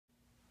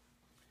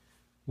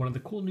One of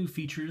the cool new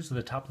features of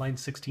the Topline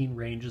 16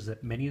 range is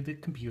that many of the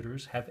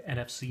computers have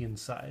NFC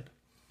inside.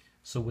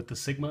 So with the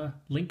Sigma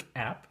Link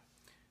app,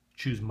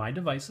 choose My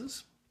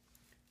Devices,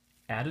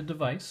 add a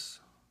device,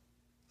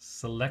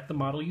 select the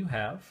model you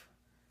have,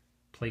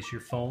 place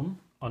your phone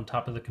on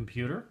top of the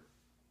computer,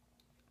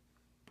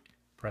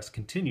 press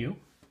Continue,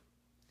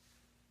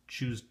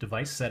 choose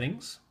Device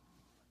Settings,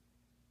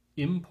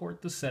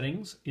 import the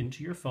settings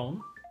into your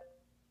phone,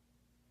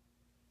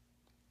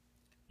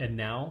 and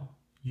now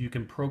you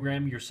can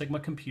program your Sigma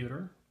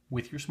computer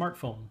with your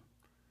smartphone.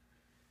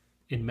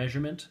 In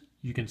measurement,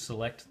 you can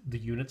select the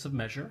units of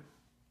measure.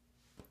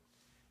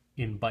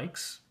 In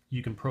bikes,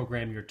 you can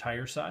program your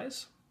tire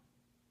size.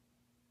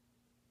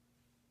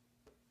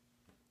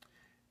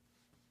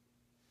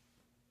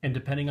 And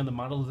depending on the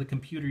model of the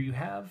computer you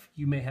have,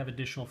 you may have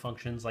additional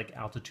functions like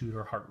altitude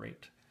or heart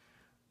rate.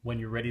 When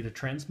you're ready to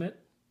transmit,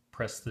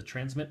 press the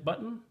transmit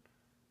button,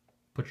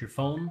 put your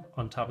phone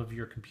on top of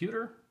your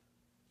computer,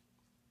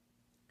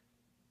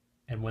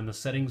 and when the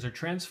settings are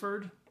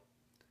transferred,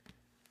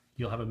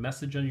 you'll have a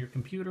message on your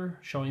computer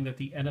showing that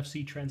the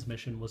NFC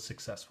transmission was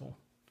successful.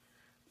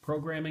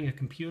 Programming a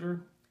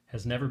computer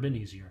has never been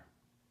easier.